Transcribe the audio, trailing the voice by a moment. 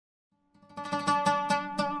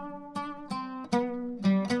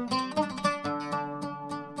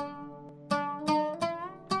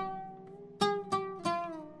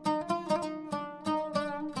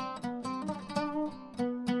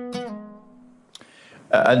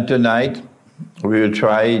And tonight, we will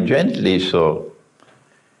try gently so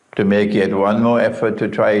to make yet one more effort to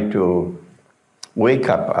try to wake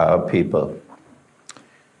up our people,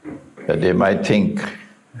 that they might think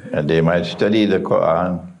and they might study the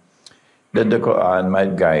Quran, that the Quran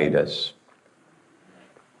might guide us.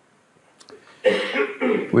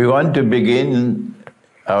 We want to begin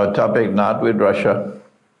our topic not with Russia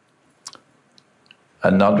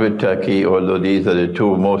and not with Turkey, although these are the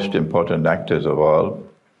two most important actors of all,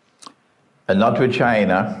 and not with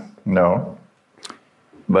China, no,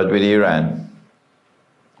 but with Iran.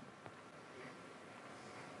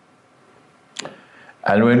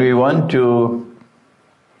 And when we want to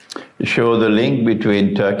show the link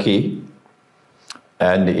between Turkey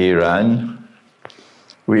and Iran,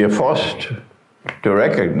 we are forced to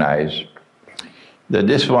recognize that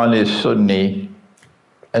this one is Sunni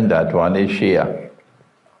and that one is Shia.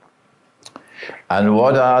 And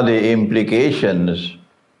what are the implications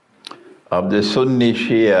of the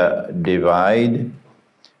Sunni-Shia divide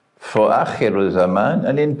for Akhir Zaman,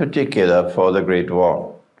 and in particular for the Great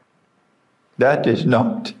War? That is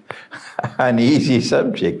not an easy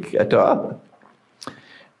subject at all.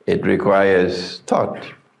 It requires thought.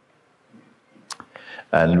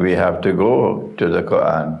 And we have to go to the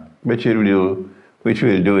Quran, which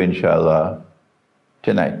we'll do inshallah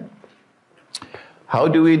tonight. How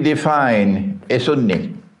do we define a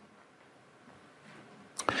Sunni?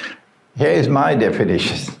 Here is my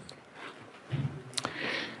definition.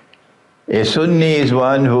 A Sunni is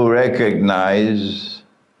one who recognizes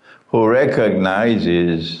Abu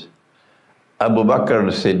Bakr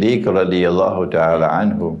as-Siddiq radiyallahu ta'ala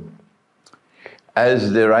anhu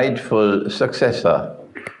as the rightful successor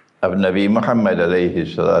of Nabi Muhammad alayhi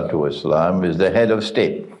salatu wasalam, is the head of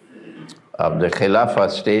state, of the Khilafah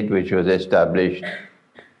state which was established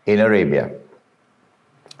in Arabia.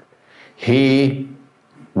 He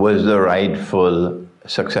was the rightful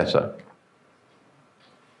successor.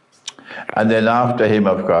 And then after him,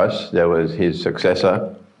 of course, there was his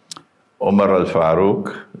successor, Umar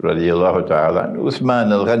al-Faruq radiyallahu ta'ala, and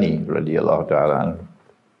Uthman al-Ghani radiyallahu ta'ala.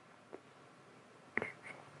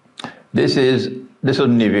 This is the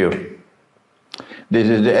Sunni view. This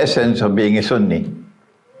is the essence of being a Sunni.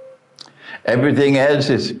 Everything else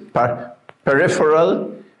is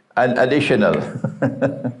peripheral and additional,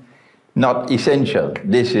 not essential.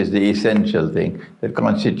 This is the essential thing that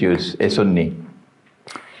constitutes a Sunni.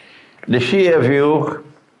 The Shia view,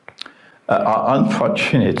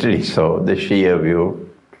 unfortunately so, the Shia view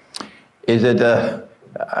is that,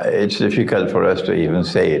 it's difficult for us to even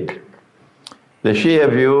say it. The Shia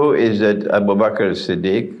view is that Abu Bakr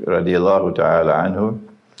as-Siddiq radiyallahu ta'ala anhu,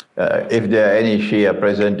 if there are any Shia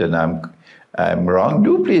present and I'm wrong,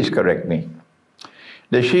 do please correct me.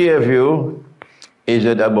 The Shia view is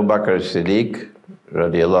that Abu Bakr as-Siddiq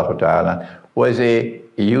radiyallahu ta'ala was a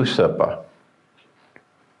usurper,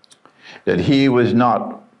 that he was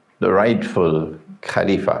not the rightful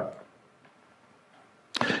Khalifa.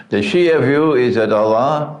 The Shia view is that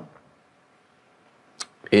Allah,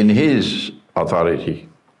 in His authority,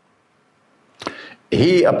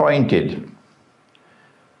 He appointed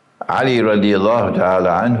Ali radiyallahu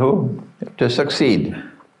ta'ala anhu to succeed,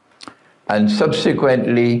 and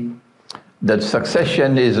subsequently that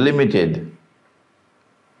succession is limited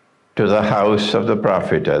to the house of the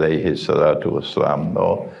Prophet alayhi salatu wasalam,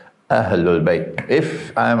 or Ahlul Bayt.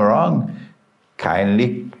 If I'm wrong,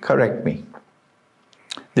 kindly correct me.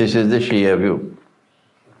 This is the Shia view,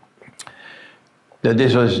 that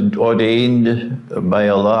this was ordained by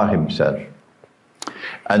Allah Himself,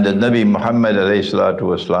 and that Nabi Muhammad alayhi salatu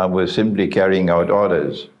wasalam was simply carrying out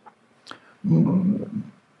orders.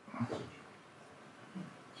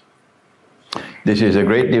 This is a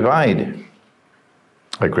great divide,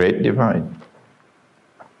 a great divide.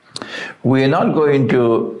 We are not going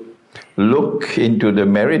to look into the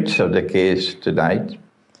merits of the case tonight.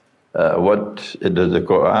 What does the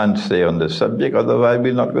Quran say on the subject? Otherwise,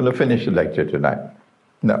 we're not going to finish the lecture tonight.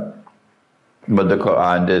 No. But the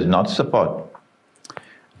Quran does not support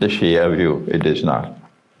the Shia view. It is not.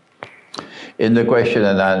 In the question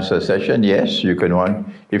and answer session, yes, you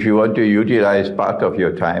can if you want to utilize part of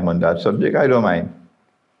your time on that subject, I don't mind.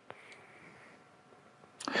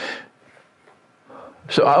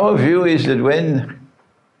 So our view is that when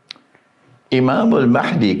Imam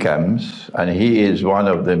al-Mahdi comes, and he is one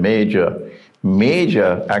of the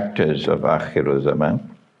major actors of Akhir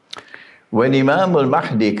Zaman, when Imam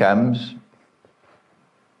al-Mahdi comes,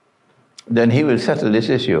 then he will settle this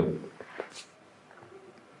issue.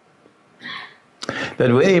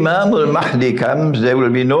 That when Imam al-Mahdi comes, there will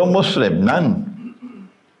be no Muslim, none,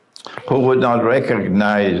 who would not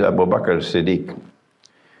recognize Abu Bakr as-Siddiq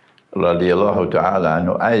radiallahu ta'ala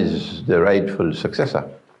anhu as the rightful successor.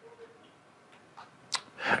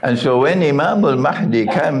 And so when Imam al-Mahdi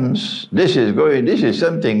comes, this is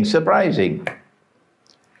something surprising.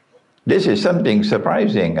 This is something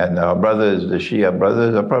surprising, and our brothers, the Shia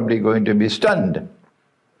brothers, are probably going to be stunned.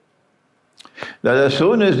 That as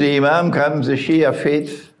soon as the Imam comes, the Shia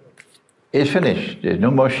faith is finished. There's no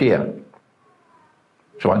more Shia.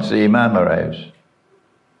 So once the Imam arrives.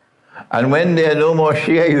 And when there are no more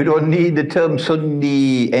Shia, you don't need the term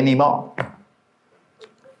Sunni anymore.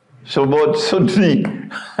 So both Sunni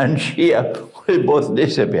and Shia will both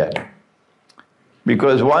disappear.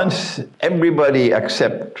 Because once everybody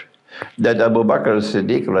accepts that Abu Bakr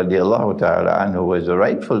as-Siddiq radiallahu ta'ala anhu was the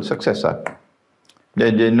rightful successor,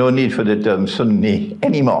 then there's no need for the term Sunni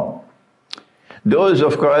anymore. Those,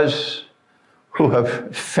 of course, who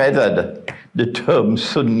have feathered the term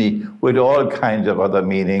Sunni with all kinds of other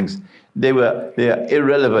meanings, they are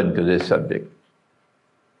irrelevant to this subject.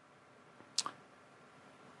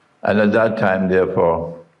 And at that time,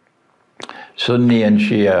 therefore, Sunni and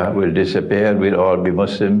Shia will disappear, we'll all be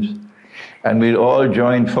Muslims, and we'll all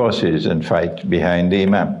join forces and fight behind the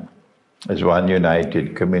Imam as one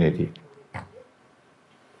united community.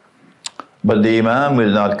 But the Imam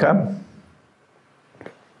will not come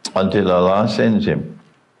until Allah sends him.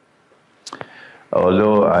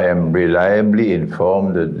 Although I am reliably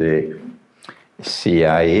informed that the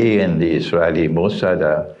CIA and the Israeli Mossad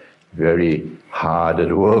are very hard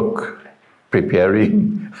at work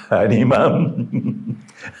preparing an Imam,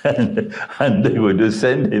 and they would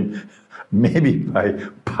send him maybe by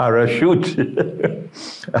parachute,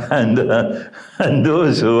 and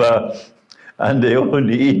those who are, and they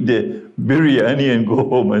only eat the biryani and go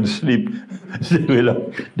home and sleep,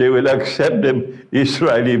 they will accept them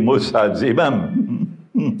Israeli Mossad's Imam.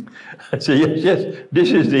 I say, yes,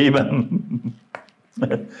 this is the Imam.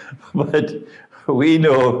 But we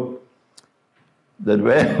know that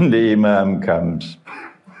when the Imam comes,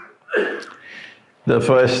 the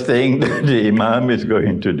first thing that the Imam is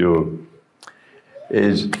going to do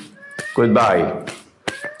is goodbye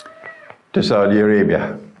to Saudi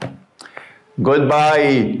Arabia.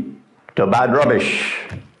 Goodbye to bad rubbish.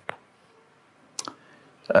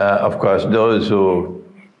 Of course, those who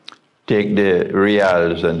take the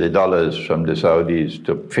riyals and the dollars from the Saudis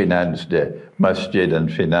to finance the masjid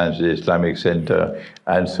and finance the Islamic Center,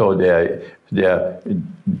 and so they're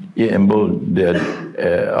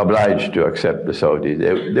obliged to accept the Saudis.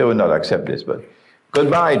 They will not accept this, but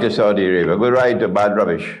goodbye to Saudi Arabia, goodbye to bad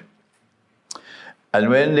rubbish. And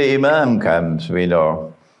when the Imam comes, we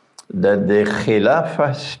know that the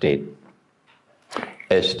Khilafah state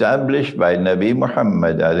established by Nabi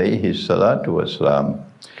Muhammad alayhi salatu wasalam,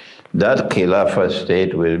 that Khilafah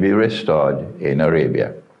state will be restored in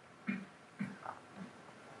Arabia.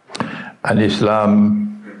 And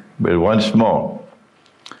Islam will once more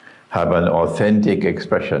have an authentic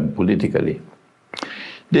expression politically.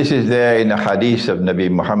 This is there in a hadith of Nabi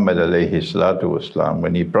Muhammad alayhi salatu wasalam,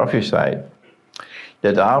 when he prophesied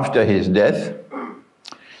that after his death,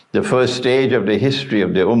 the first stage of the history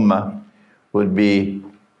of the Ummah would be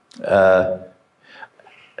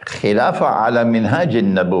Khilafah ala minhaj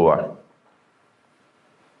al-Nabuwah.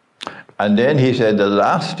 And then he said the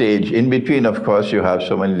last stage, in between of course you have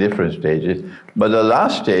so many different stages, but the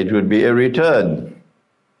last stage would be a return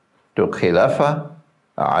to Khilafah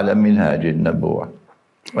ala minhaj al-Nabuwah.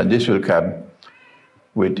 And this will come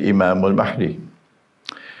with Imam al-Mahdi.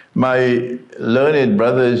 My learned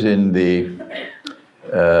brothers in the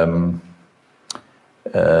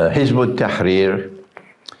Hizb al-Tahrir,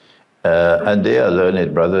 and they are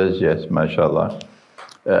learned brothers, yes, mashallah.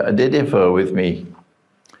 They differ with me,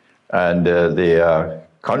 and they are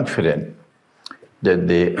confident that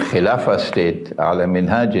the Khilafah state, ala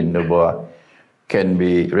minhaj al-Nubuwah, can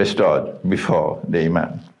be restored before the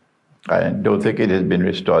Imam. I don't think it has been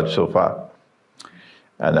restored so far,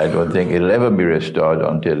 and I don't think it'll ever be restored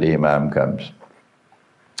until the Imam comes.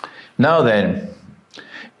 Now then,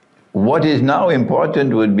 what is now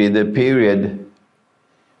important would be the period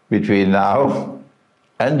between now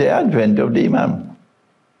and the advent of the Imam.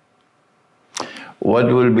 What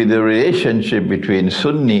will be the relationship between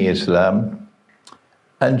Sunni Islam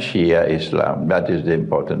and Shia Islam? That is the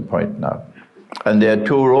important point now. And there are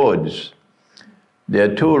two roads. There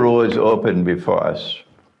are two roads open before us.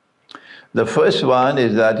 The first one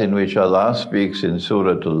is that in which Allah speaks in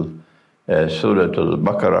Surah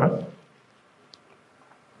Al-Baqarah,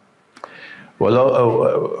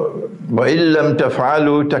 وَإِن لَمْ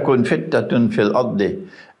تَفْعَلُوا تَكُنْ فِتْنَةٌ فِي الْأَرْضِ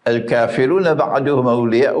الْكَافِرُونَ بَعْضُهُمْ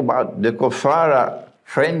أَوْلِيَاءُ بَعْضٍ. The kuffar are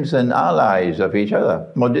friends and allies of each other.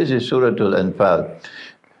 Well, this is Surah Al-Anfal.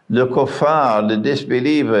 the kuffar, the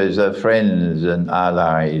disbelievers, are friends and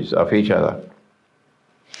allies of each other.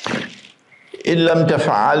 إِن لَمْ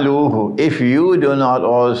تَفْعَلُوهُ, if you do not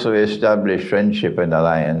also establish friendship and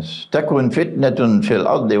alliance, تَكُنْ فِتْنَةٌ فِي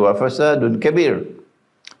الْأَرْضِ وَفَسَادٌ كَبِيرٌ,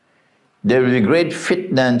 there will be great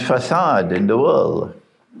fitna and fasad in the world.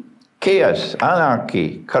 Chaos,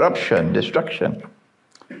 anarchy, corruption, destruction.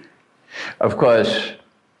 Of course,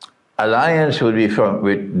 alliance will be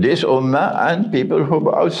with this ummah and people who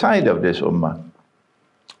are outside of this ummah.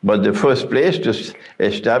 But the first place to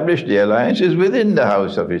establish the alliance is within the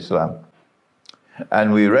house of Islam.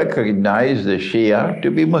 And we recognize the Shia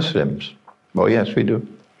to be Muslims. Oh yes, we do.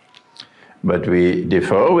 But we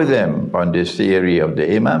differ with them on this theory of the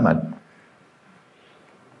imamate.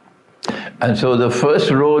 And so the first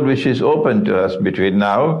road which is open to us between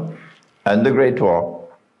now and the Great War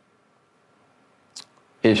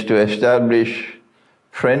is to establish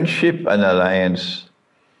friendship and alliance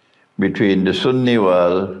between the Sunni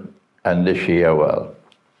world and the Shia world,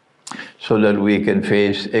 so that we can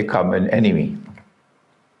face a common enemy.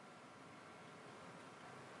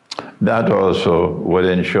 That also will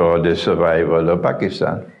ensure the survival of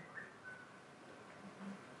Pakistan.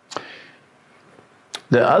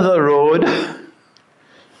 The other road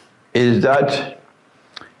is that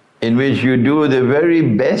in which you do the very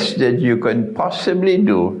best that you can possibly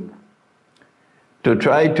do to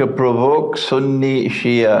try to provoke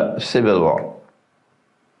Sunni-Shia civil war.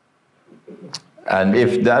 And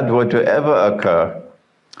if that were to ever occur,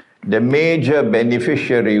 the major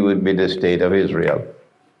beneficiary would be the State of Israel.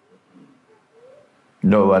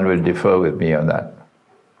 No one will differ with me on that.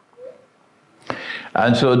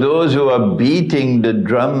 And so those who are beating the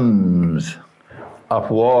drums of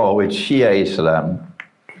war with Shia Islam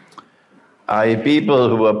are people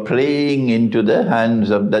who are playing into the hands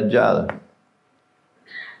of Dajjal.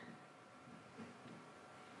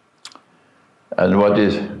 And what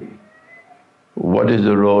is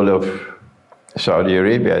the role of Saudi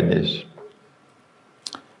Arabia in this?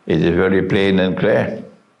 It is very plain and clear.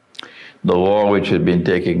 The war which has been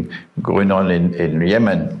going on in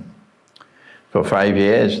Yemen for 5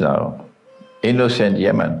 years now, innocent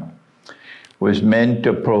Yemen, was meant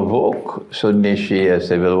to provoke Sunni-Shia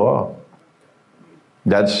civil war.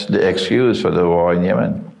 That's the excuse for the war in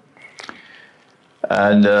Yemen.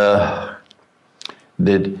 And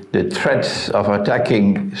the threats of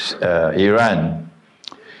attacking Iran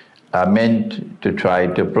are meant to try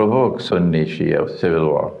to provoke Sunni-Shia civil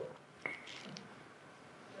war.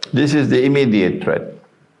 This is the immediate threat.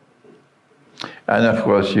 And of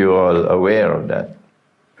course, you're all aware of that.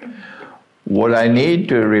 What I need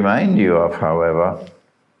to remind you of, however,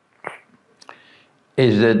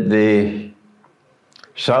 is that the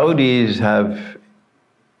Saudis have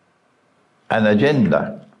an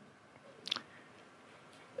agenda.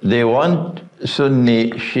 They want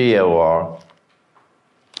Sunni-Shia war,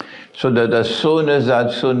 so that as soon as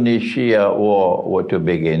that Sunni-Shia war were to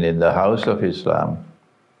begin in the house of Islam,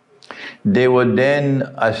 they would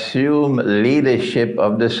then assume leadership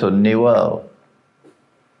of the Sunni world.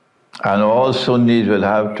 And all Sunnis will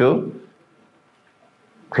have to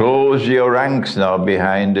close your ranks now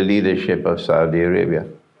behind the leadership of Saudi Arabia.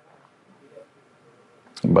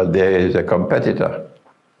 But there is a competitor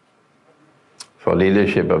for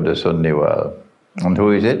leadership of the Sunni world. And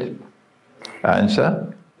who is it?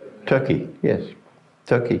 Answer? Turkey, yes,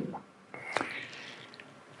 Turkey.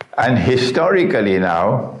 And historically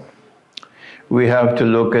now, we have to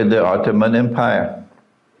look at the Ottoman Empire.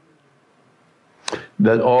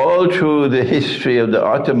 That all through the history of the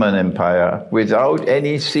Ottoman Empire, without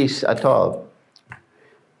any cease at all,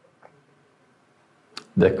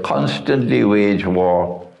 they constantly waged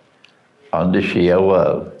war on the Shia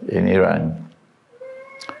world in Iran.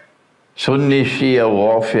 Sunni-Shia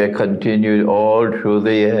warfare continued all through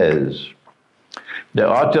the years. The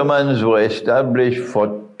Ottomans were established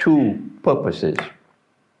for two purposes.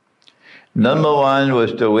 Number one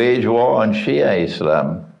was to wage war on Shia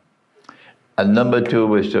Islam, and number two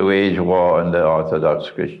was to wage war on the Orthodox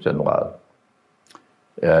Christian world.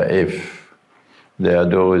 If there are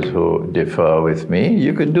those who differ with me,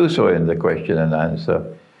 you can do so in the question and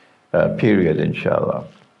answer period, inshallah.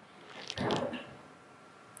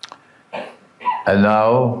 And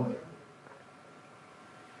now,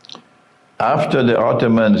 after the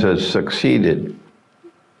Ottomans had succeeded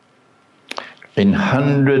in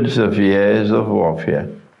hundreds of years of warfare,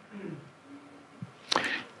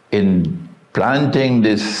 in planting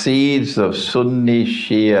the seeds of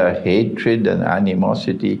Sunni-Shia hatred and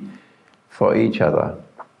animosity for each other,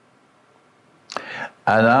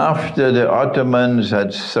 and after the Ottomans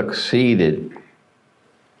had succeeded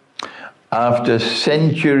after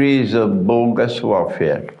centuries of bogus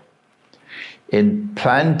warfare, in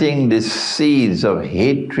planting the seeds of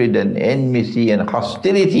hatred and enmity and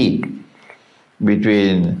hostility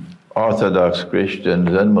between Orthodox Christians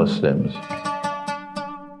and Muslims.